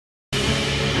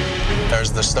There's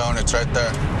the stone, it's right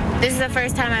there. This is the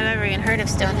first time I've ever even heard of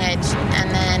Stonehenge, and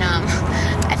then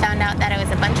I found out that it was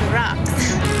a bunch of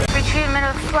rocks. Retrievement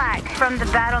of flag from the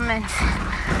battlements,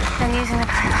 and using the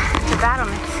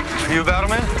battlements. Are you a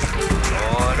battlement?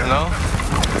 Oh, I don't know.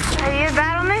 Are you a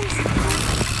battlement?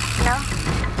 No?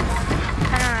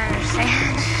 I don't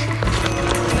understand.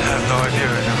 I have no idea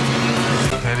right now.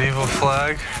 Medieval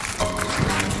flag.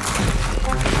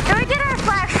 Can we get our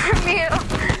flag from you?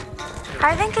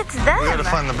 I think it's them. We gotta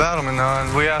find the battlement now,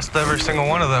 and we asked every single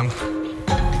one of them.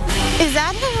 Is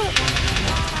that who?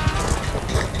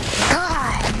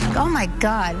 God. Oh my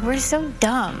God, we're so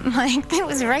dumb. Like, it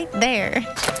was right there.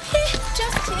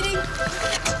 Just kidding.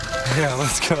 Yeah,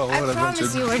 let's go. I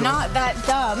promise you, we're not that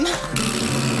dumb.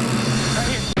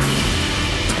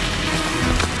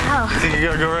 Oh. You think you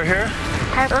gotta go right here?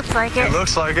 It looks like it. It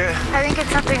looks like it. I think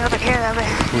it's something over here, though,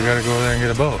 but... We gotta go over there and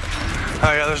get a boat.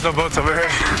 Oh yeah, there's no boats over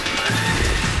here.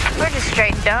 We're just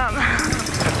straight dumb.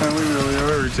 Man, we really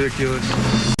are ridiculous.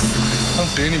 I don't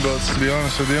see any boats, to be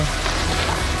honest with you.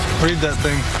 Read that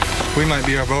thing. We might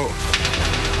be our boat.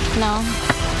 No.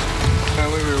 Man,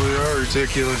 we really are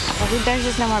ridiculous. Well, there's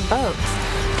just no more boats.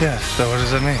 Yeah, so what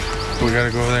does that mean? We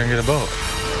gotta go over there and get a boat.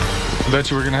 I bet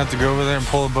you we're gonna have to go over there and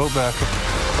pull a boat back.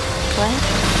 What?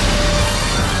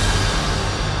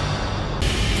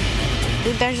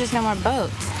 Dude, there's just no more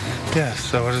boats. Yeah,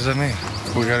 so what does that mean?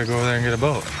 We gotta go over there and get a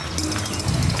boat.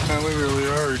 Man, we really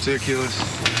are ridiculous.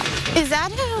 Is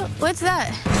that who? What's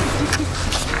that?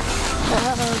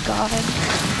 Oh, God.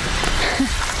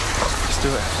 Let's do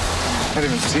it. I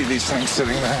didn't even see these things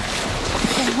sitting there.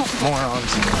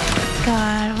 Morons.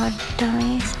 God, what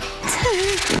dummies.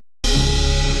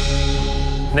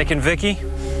 Nick and Vicki?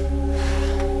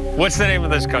 What's the name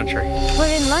of this country? We're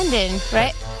in London,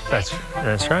 right? That's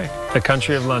right. The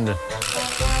country of London.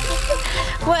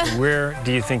 What? Where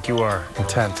do you think you are? In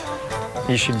 10th.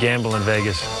 You should gamble in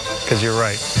Vegas, because you're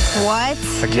right. What?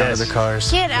 I counted the cars.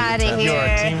 Get out of here. You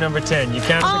are team number 10. You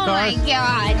counted the cars? Oh, my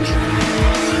God.